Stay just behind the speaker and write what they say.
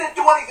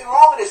anything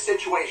wrong in this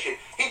situation.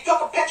 He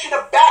took a pitch in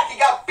the back. He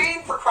got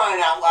beamed for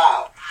crying out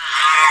loud.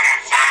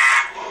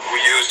 Who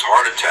used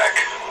heart attack?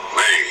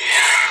 Me.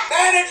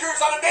 Managers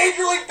on a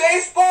Major League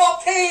Baseball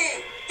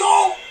team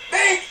don't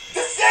make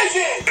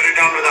decisions. Could have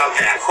done without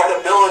that.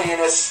 Credibility in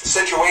this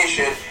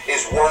situation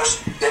is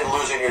worse than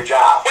losing your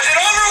job. Was it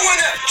over when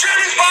the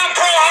Germans bombed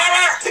Pearl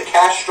Harbor? The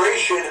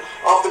castration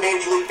of the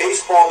Major League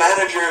Baseball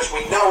managers,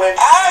 we know it.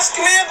 Ask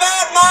me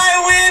about my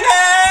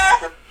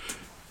winner.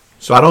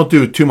 So I don't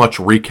do too much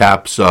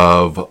recaps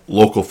of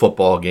local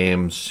football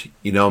games.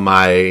 You know,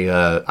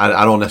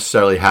 I don't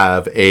necessarily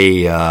have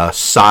a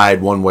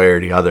side one way or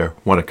the other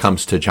when it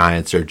comes to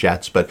Giants or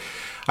Jets, but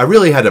I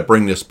really had to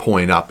bring this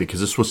point up because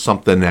this was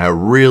something that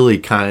really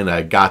kind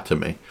of got to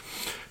me.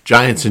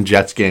 Giants and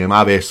Jets game.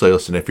 Obviously,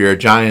 listen, if you're a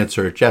Giants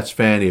or a Jets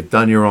fan, you've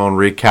done your own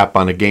recap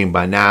on the game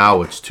by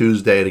now. It's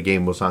Tuesday. The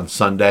game was on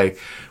Sunday.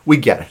 We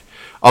get it.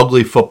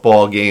 Ugly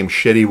football game,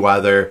 shitty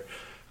weather.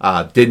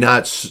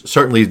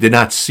 Certainly did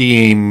not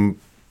seem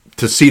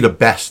to see the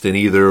best in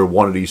either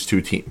one of these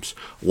two teams.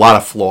 A lot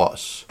of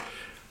flaws.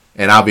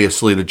 And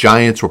obviously the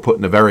Giants were put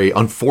in a very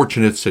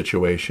unfortunate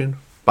situation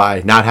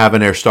by not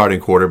having their starting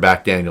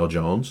quarterback, Daniel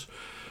Jones.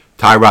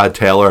 Tyrod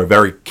Taylor, a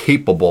very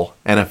capable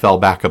NFL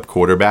backup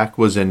quarterback,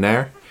 was in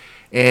there.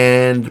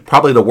 And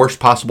probably the worst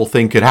possible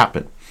thing could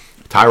happen.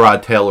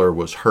 Tyrod Taylor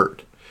was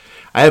hurt.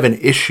 I have an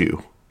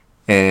issue,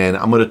 and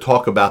I'm going to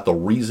talk about the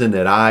reason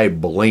that I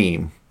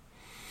blame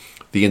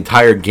the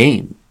entire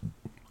game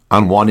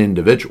on one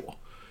individual.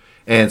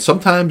 And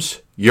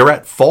sometimes you're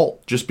at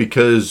fault just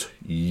because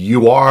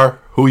you are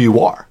who you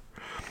are.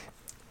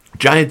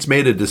 Giants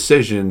made a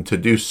decision to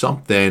do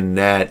something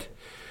that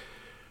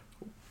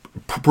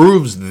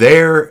proves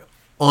their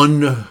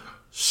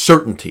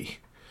uncertainty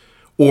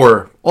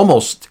or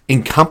almost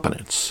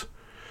incompetence.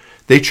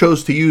 They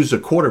chose to use a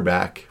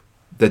quarterback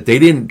that they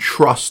didn't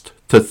trust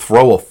to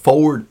throw a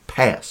forward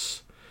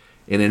pass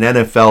in an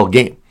NFL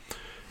game.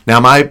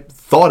 Now, my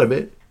thought of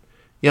it,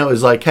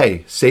 is like,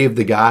 hey, save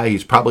the guy.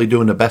 He's probably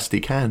doing the best he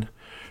can.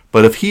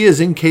 But if he is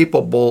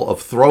incapable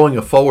of throwing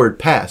a forward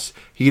pass,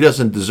 he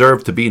doesn't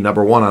deserve to be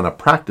number one on a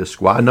practice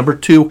squad. Number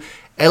two,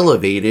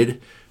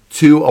 elevated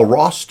to a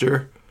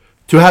roster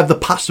to have the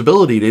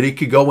possibility that he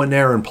could go in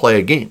there and play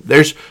a game.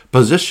 There's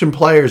position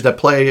players that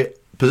play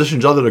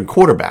positions other than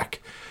quarterback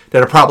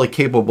that are probably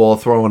capable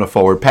of throwing a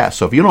forward pass.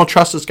 So if you don't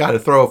trust this guy to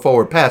throw a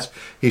forward pass,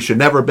 he should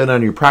never have been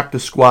on your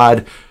practice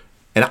squad,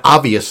 and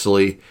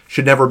obviously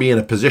should never be in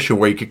a position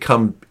where you could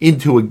come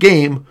into a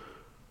game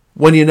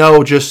when you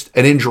know just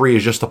an injury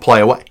is just a play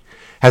away.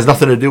 Has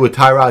nothing to do with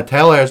Tyrod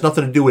Taylor. Has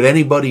nothing to do with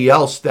anybody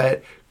else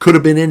that could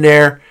have been in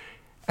there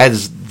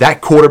as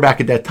that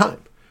quarterback at that time.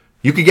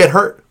 You could get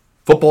hurt.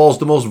 Football is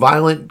the most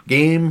violent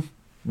game,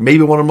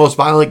 maybe one of the most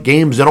violent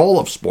games in all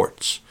of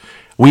sports.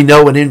 We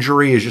know an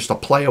injury is just a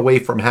play away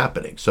from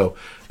happening. So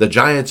the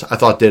Giants, I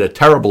thought, did a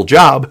terrible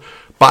job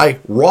by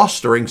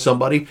rostering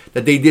somebody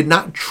that they did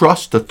not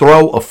trust to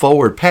throw a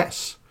forward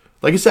pass.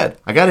 Like I said,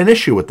 I got an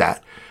issue with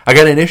that. I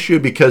got an issue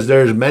because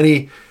there's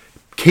many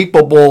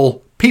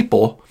capable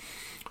people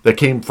that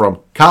came from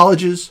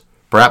colleges,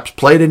 perhaps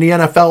played in the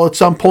NFL at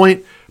some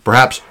point,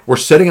 perhaps were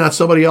sitting on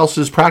somebody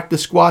else's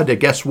practice squad that,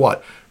 guess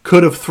what,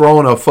 could have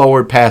thrown a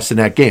forward pass in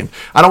that game.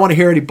 I don't want to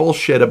hear any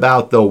bullshit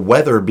about the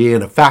weather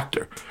being a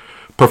factor.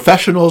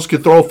 Professionals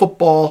could throw a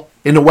football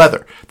in the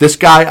weather. This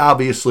guy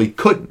obviously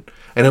couldn't.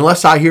 And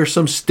unless I hear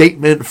some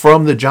statement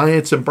from the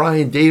Giants and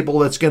Brian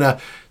Dable that's going to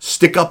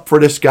stick up for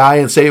this guy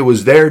and say it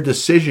was their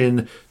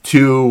decision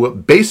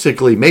to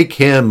basically make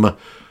him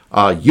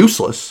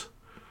useless,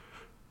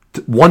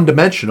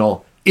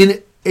 one-dimensional,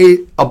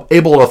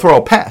 able to throw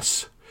a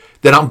pass,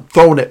 then I'm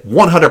throwing it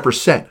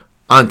 100%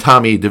 on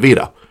Tommy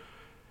DiVito.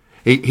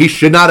 He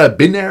should not have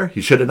been there.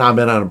 He should have not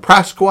been on a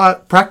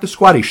practice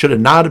squad. He should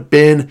have not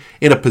been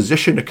in a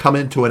position to come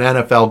into an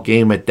NFL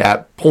game at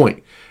that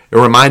point. It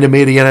reminded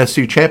me of the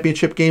NFC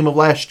Championship game of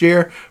last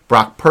year.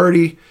 Brock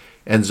Purdy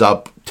ends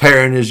up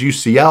tearing his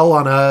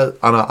UCL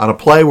on a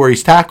play where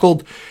he's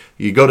tackled.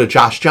 You go to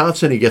Josh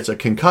Johnson. He gets a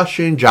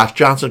concussion. Josh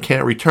Johnson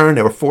can't return.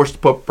 They were forced to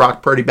put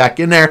Brock Purdy back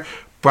in there.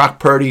 Brock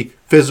Purdy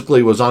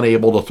physically was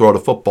unable to throw the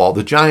football.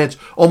 The Giants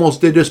almost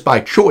did this by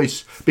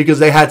choice because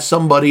they had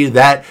somebody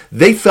that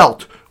they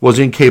felt was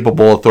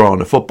incapable of throwing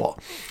the football.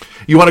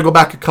 You want to go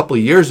back a couple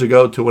of years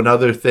ago to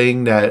another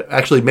thing that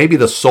actually maybe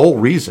the sole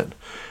reason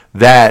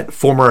that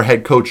former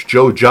head coach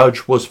Joe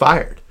Judge was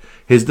fired.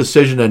 His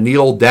decision to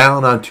kneel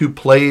down on 2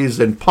 plays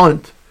and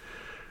punt.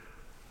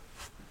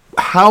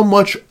 How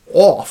much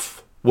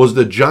off was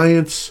the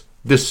Giants'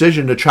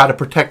 decision to try to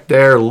protect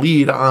their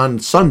lead on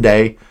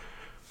Sunday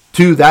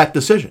to that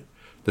decision?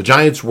 The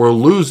Giants were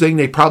losing.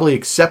 They probably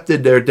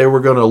accepted they were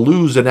going to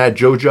lose in that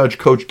Joe Judge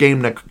coach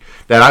game that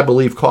I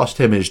believe cost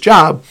him his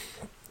job.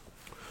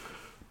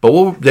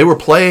 But they were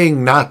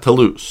playing not to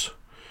lose.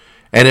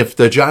 And if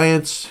the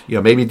Giants,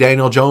 maybe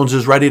Daniel Jones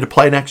is ready to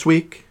play next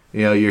week.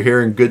 You're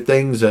hearing good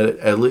things.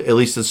 At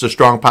least it's a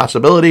strong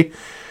possibility.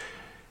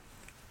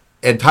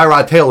 And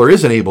Tyrod Taylor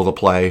isn't able to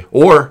play,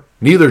 or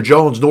neither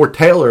Jones nor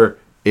Taylor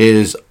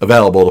is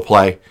available to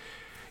play.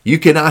 You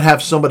cannot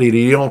have somebody that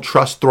you don't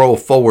trust throw a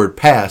forward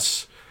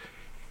pass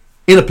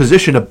in a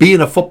position to be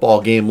in a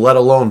football game, let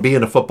alone be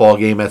in a football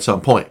game at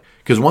some point.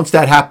 Because once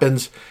that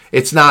happens,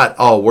 it's not,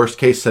 worst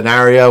case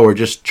scenario, or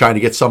just trying to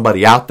get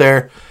somebody out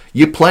there.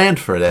 You planned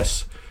for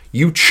this.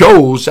 You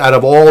chose, out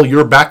of all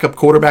your backup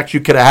quarterbacks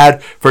you could have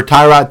had for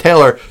Tyrod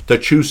Taylor, to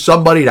choose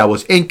somebody that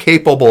was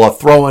incapable of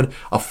throwing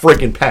a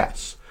freaking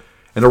pass.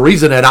 And the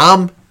reason that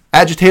I'm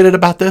agitated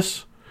about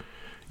this,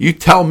 you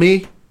tell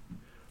me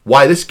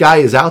why this guy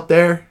is out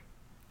there,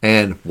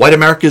 and white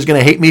America is going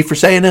to hate me for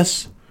saying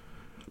this,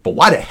 but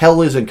why the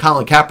hell isn't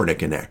Collin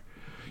Kaepernick in there?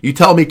 You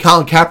tell me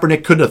Collin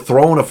Kaepernick couldn't have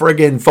thrown a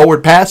friggin'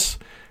 forward pass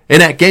in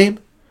that game?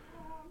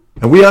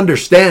 And we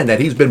understand that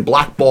he's been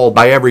blackballed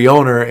by every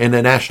owner in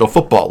the National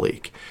Football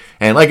League.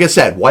 And like I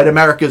said, white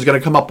America is going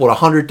to come up with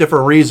 100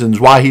 different reasons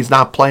why he's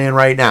not playing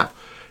right now.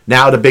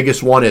 Now the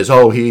biggest one is,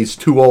 he's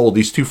too old,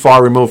 he's too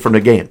far removed from the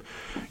game.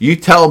 You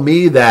tell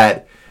me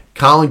that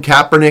Collin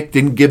Kaepernick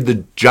didn't give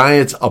the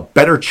Giants a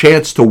better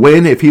chance to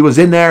win if he was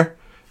in there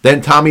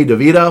than Tommy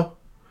DeVito,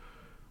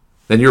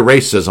 then your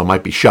racism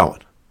might be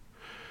showing.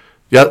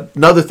 Yeah,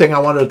 another thing I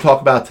wanted to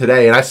talk about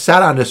today, and I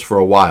sat on this for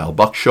a while,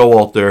 Buck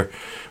Showalter,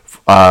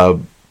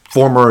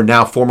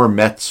 former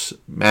Mets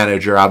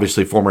manager,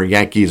 obviously former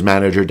Yankees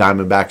manager,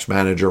 Diamondbacks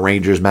manager,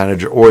 Rangers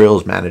manager,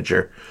 Orioles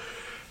manager.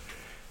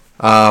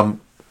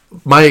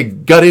 My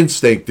gut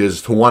instinct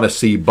is to want to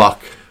see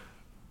Buck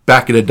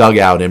back in the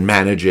dugout and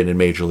managing in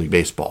Major League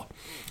Baseball.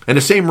 And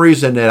the same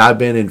reason that I've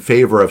been in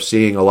favor of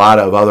seeing a lot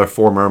of other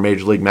former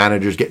Major League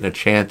managers getting a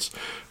chance.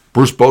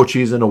 Bruce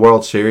Bochy's in the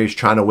World Series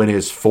trying to win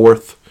his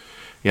fourth,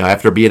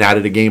 after being out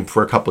of the game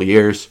for a couple of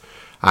years.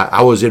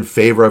 I was in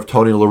favor of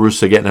Tony La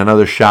Russa getting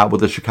another shot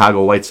with the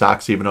Chicago White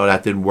Sox, even though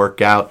that didn't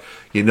work out.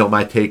 You know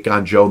my take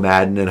on Joe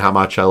Madden and how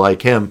much I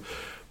like him.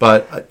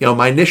 But,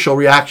 my initial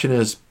reaction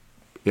is,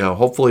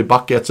 hopefully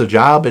Buck gets a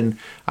job, and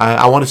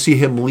I want to see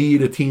him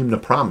lead a team to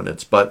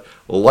prominence. But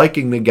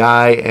liking the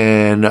guy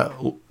and,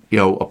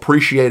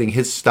 appreciating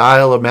his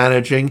style of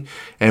managing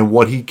and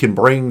what he can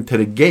bring to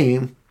the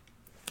game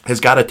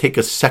has got to take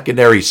a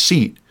secondary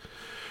seat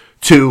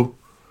to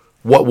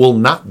what will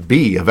not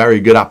be a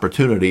very good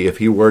opportunity if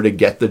he were to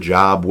get the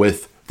job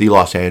with the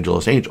Los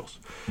Angeles Angels.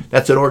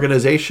 That's an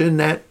organization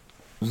that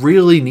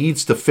really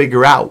needs to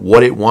figure out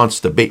what it wants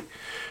to be,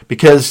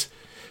 because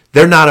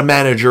they're not a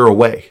manager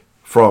away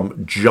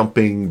from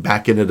jumping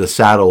back into the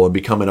saddle and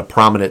becoming a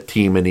prominent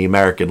team in the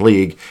American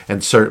League,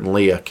 and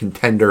certainly a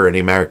contender in the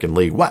American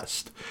League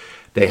West.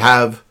 They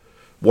have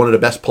one of the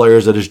best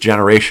players of this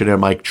generation in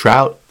Mike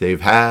Trout.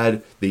 They've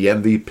had the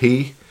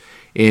MVP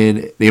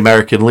in the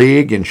American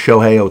League in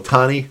Shohei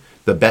Ohtani,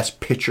 the best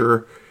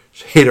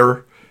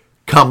pitcher-hitter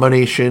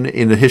combination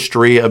in the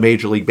history of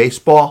Major League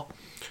Baseball.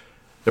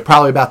 They're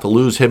probably about to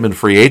lose him in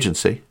free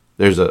agency.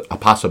 There's a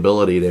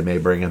possibility they may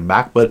bring him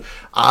back, but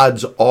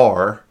odds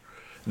are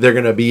they're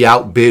going to be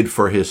outbid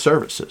for his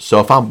services.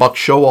 So if I'm Buck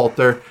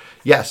Showalter,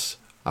 yes,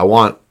 I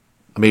want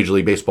a Major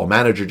League Baseball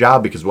manager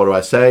job, because what do I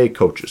say?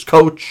 Coach is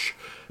coach.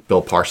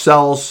 Bill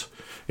Parcells.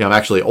 I'm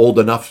actually old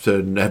enough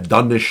to have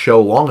done this show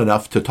long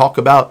enough to talk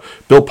about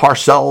Bill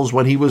Parcells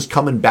when he was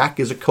coming back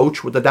as a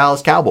coach with the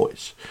Dallas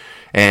Cowboys.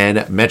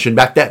 And mentioned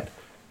back then,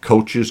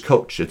 coach is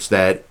coach. It's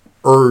that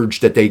urge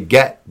that they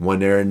get when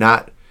they're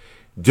not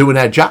doing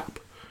that job.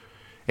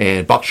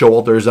 And Buck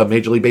Showalter is a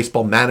Major League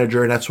Baseball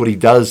manager, and that's what he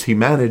does. He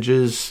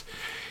manages.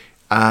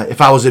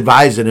 If I was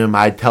advising him,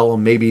 I'd tell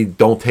him maybe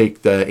don't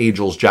take the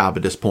Angels job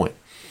at this point.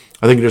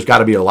 I think there's got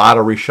to be a lot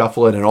of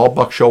reshuffling, and all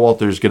Buck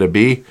Showalter is going to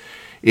be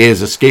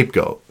is a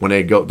scapegoat when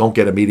they don't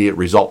get immediate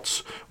results.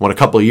 When a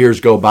couple of years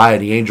go by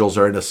and the Angels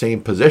are in the same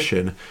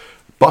position,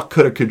 Buck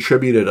could have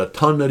contributed a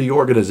ton to the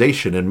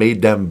organization and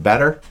made them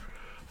better,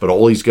 but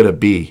all he's going to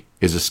be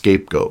is a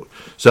scapegoat.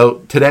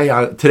 So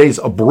today's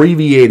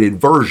abbreviated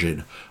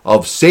version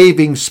of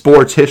Saving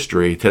Sports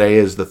History, today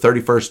is the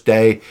 31st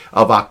day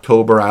of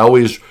October. I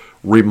always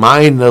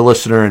remind the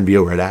listener and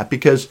viewer that,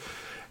 because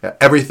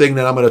everything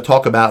that I'm going to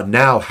talk about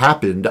now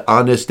happened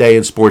on this day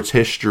in sports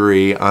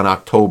history on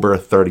October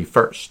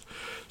 31st.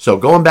 So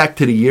going back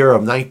to the year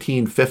of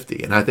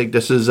 1950, and I think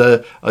this is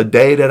a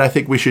day that I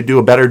think we should do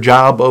a better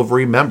job of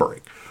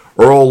remembering.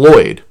 Earl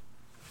Lloyd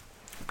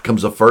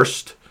becomes the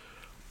first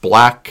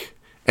black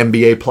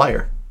NBA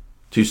player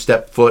to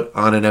step foot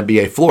on an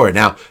NBA floor.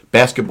 Now,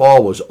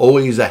 basketball was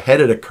always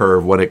ahead of the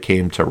curve when it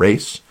came to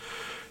race.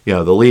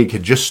 The league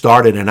had just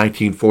started in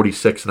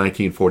 1946,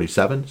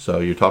 1947, so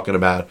you're talking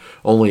about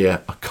only a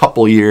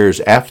couple years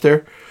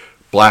after.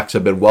 Blacks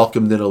have been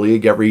welcomed in the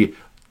league. Every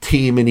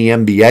team in the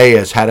NBA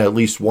has had at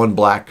least one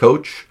black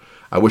coach.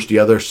 I wish the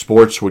other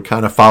sports would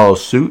kind of follow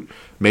suit.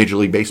 Major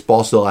League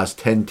Baseball still has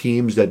 10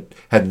 teams that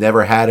have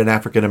never had an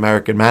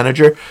African-American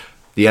manager.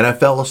 The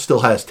NFL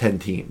still has 10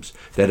 teams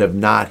that have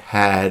not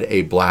had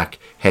a black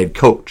head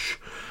coach.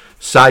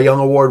 Cy Young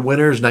Award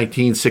winners,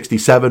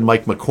 1967,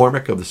 Mike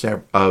McCormick of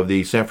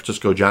the San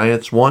Francisco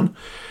Giants won.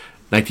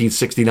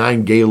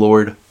 1969,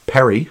 Gaylord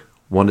Perry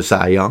won the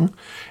Cy Young.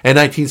 And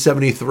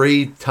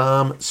 1973,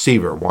 Tom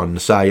Seaver won the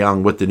Cy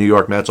Young with the New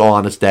York Mets, all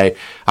on this day,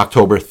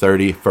 October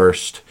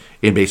 31st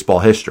in baseball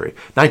history.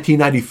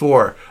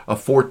 1994, a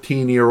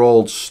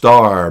 14-year-old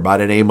star by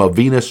the name of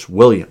Venus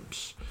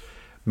Williams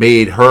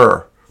made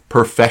her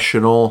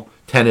professional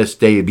tennis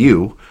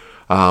debut,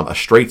 a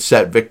straight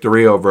set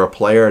victory over a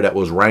player that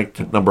was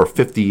ranked number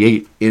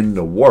 58 in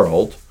the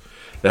world.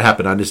 That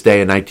happened on this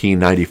day in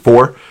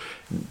 1994.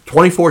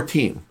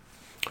 2014,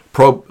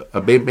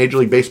 Major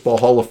League Baseball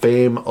Hall of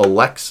Fame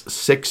elects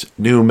 6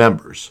 new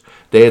members.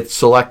 They had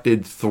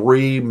selected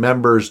 3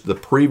 members the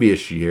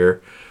previous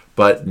year,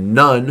 but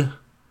none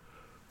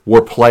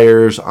were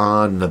players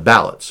on the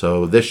ballot.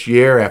 So this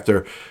year,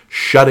 after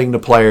shutting the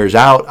players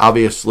out,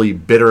 obviously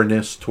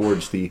bitterness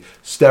towards the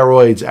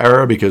steroids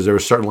era, because there were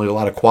certainly a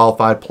lot of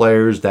qualified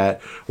players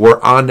that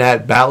were on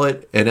that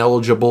ballot and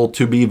eligible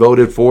to be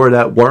voted for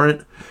that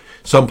weren't.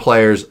 Some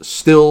players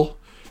still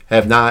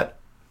have not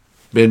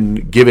been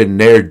given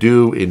their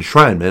due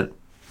enshrinement.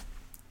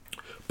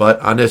 But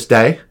on this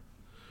day,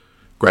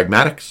 Greg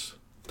Maddux,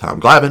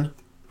 Tom Glavine,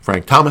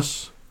 Frank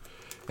Thomas,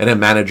 and then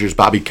managers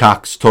Bobby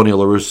Cox, Tony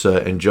La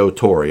Russa, and Joe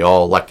Torre,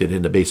 all elected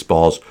into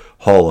baseball's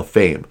Hall of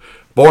Fame.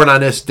 Born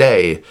on this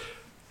day,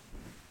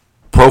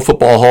 Pro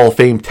Football Hall of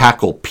Fame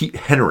tackle Pete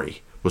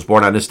Henry was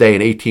born on this day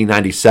in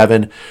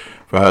 1897.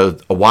 A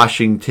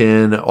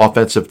Washington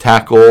offensive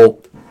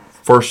tackle,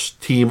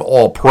 first team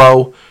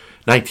All-Pro,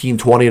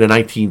 1920 to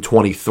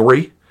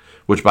 1923,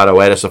 which, by the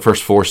way, that's the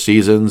first 4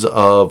 seasons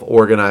of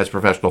organized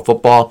professional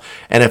football.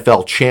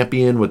 NFL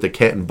champion with the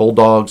Canton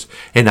Bulldogs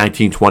in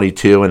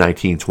 1922 and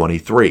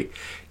 1923.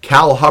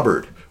 Cal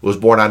Hubbard was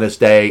born on this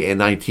day in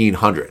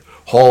 1900.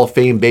 Hall of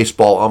Fame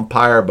baseball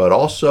umpire, but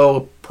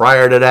also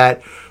prior to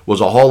that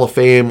was a Hall of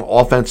Fame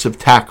offensive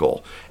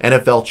tackle.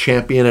 NFL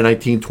champion in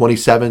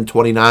 1927,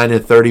 29,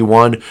 and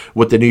 31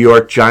 with the New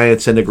York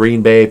Giants and the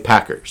Green Bay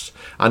Packers.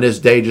 On this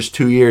day, just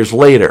 2 years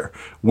later,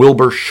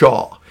 Wilbur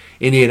Shaw,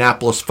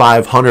 Indianapolis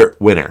 500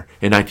 winner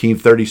in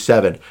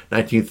 1937,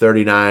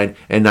 1939,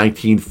 and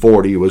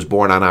 1940, was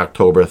born on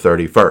October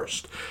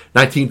 31st.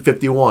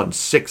 1951,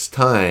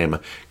 6-time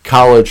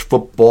college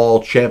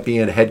football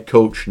champion head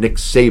coach Nick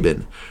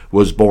Saban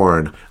was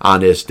born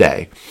on this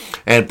day.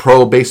 And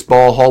Pro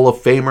Baseball Hall of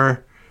Famer,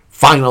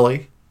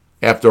 finally,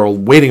 after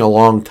waiting a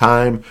long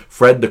time,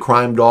 Fred the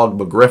Crime Dog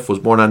McGriff was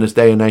born on this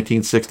day in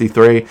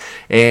 1963.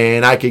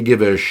 And I could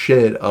give a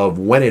shit of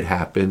when it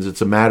happens.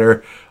 It's a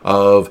matter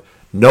of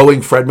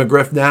knowing Fred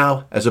McGriff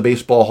now as a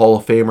Baseball Hall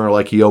of Famer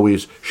like he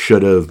always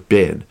should have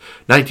been.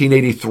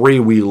 1983,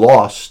 we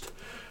lost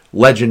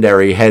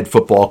legendary head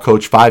football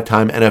coach,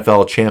 5-time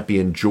NFL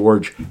champion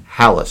George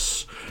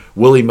Halas.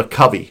 Willie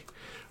McCovey,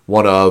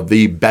 one of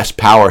the best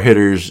power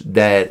hitters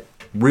that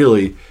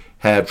really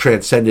have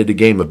transcended the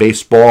game of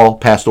baseball,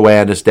 passed away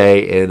on this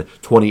day in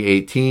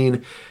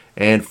 2018.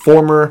 And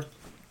former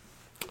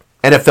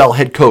NFL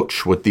head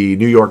coach with the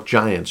New York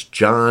Giants,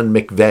 John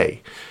McVay.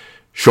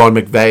 Sean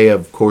McVay,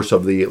 of course,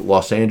 of the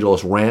Los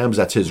Angeles Rams,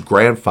 that's his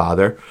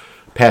grandfather,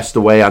 passed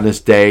away on this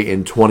day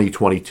in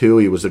 2022.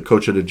 He was the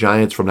coach of the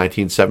Giants from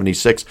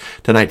 1976 to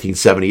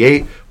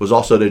 1978, was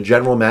also the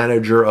general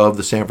manager of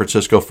the San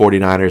Francisco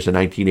 49ers in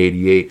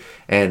 1988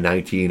 and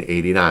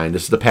 1989.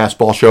 This is the Pass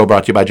Ball Show,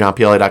 brought to you by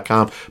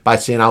JohnPLA.com, by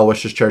St.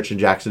 Aloysius Church in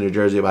Jackson, New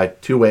Jersey, by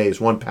Two Ways,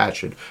 One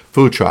Passion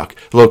food truck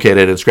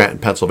located in Scranton,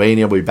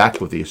 Pennsylvania. We'll be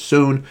back with you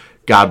soon.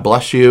 God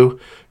bless you.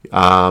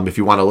 If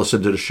you want to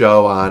listen to the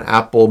show on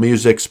Apple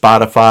Music,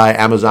 Spotify,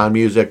 Amazon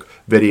Music,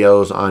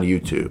 videos on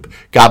YouTube.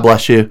 God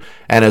bless you,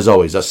 and as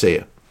always, I'll see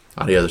you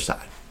on the other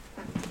side.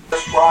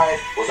 Chris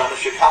Bryant was on the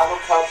Chicago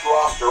Cubs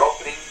roster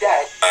opening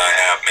day. I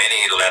have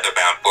many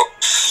leather-bound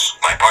books.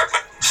 My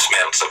apartment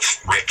smells of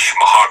rich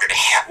mahogany.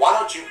 Why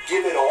don't you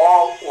give it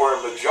all or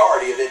a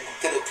majority of it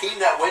to the team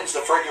that wins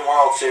the friggin'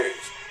 World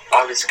Series?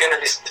 I was going to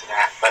listen to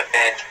that, but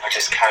then I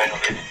just carried on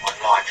living my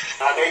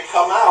life. Now they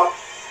come out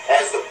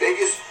as the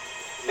biggest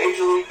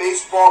Major League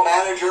Baseball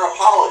manager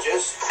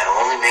apologist. That'll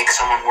only make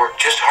someone work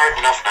just hard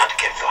enough not to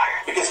get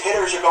fired. Because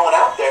hitters are going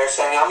out there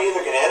saying, I'm either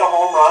going to hit a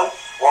home run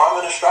or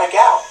I'm going to strike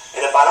out.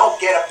 And if I don't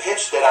get a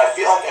pitch that I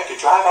feel like I could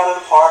drive out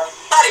of the park,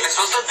 I'm not even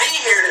supposed to be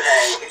here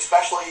today.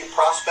 especially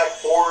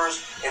prospect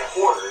whores and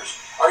hoarders,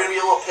 are going to be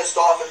a little pissed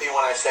off at me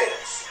when I say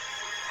this.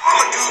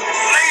 I'm a dude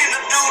playing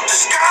a dude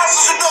disguised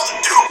as another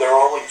dude. There are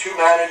only 2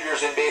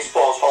 managers in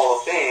baseball's Hall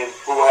of Fame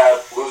who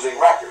have losing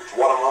records.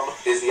 One of them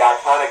is the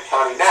iconic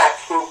Connie Mack,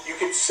 who you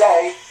could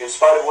say, in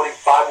spite of winning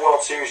 5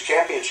 World Series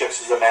championships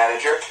as a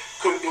manager,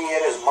 could be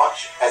in as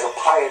much as a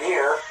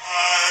pioneer.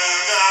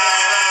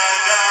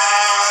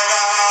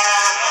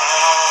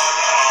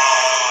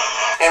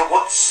 And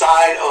what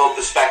side of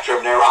the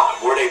spectrum they're on.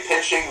 Were they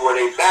pitching? Were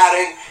they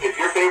batting? If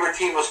your favorite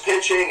team was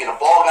pitching and a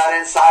ball got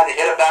inside and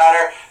hit a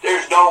batter,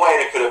 there's no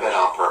way it could have been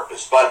on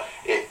purpose. But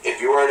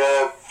if you were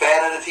a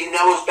fan of the team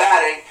that was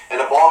batting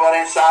and the ball got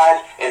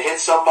inside and hit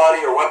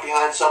somebody or went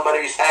behind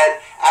somebody's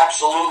head,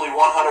 absolutely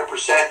 100%,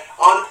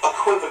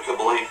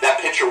 unequivocally, that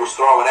pitcher was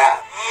throwing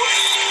at him.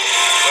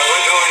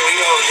 We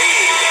don't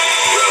need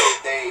road.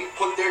 They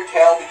put their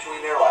tail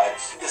between their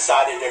legs,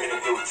 decided they're going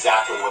to do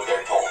exactly what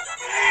they're told.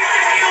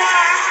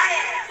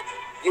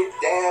 You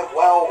damn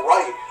well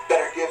right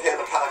better give him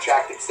a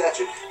contract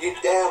extension. You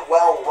damn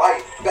well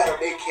right better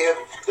make him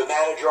the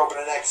manager over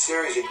the next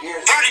series of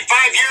years.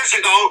 35 years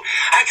ago,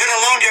 I could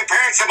have loaned your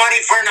parents the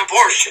money for an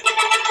abortion.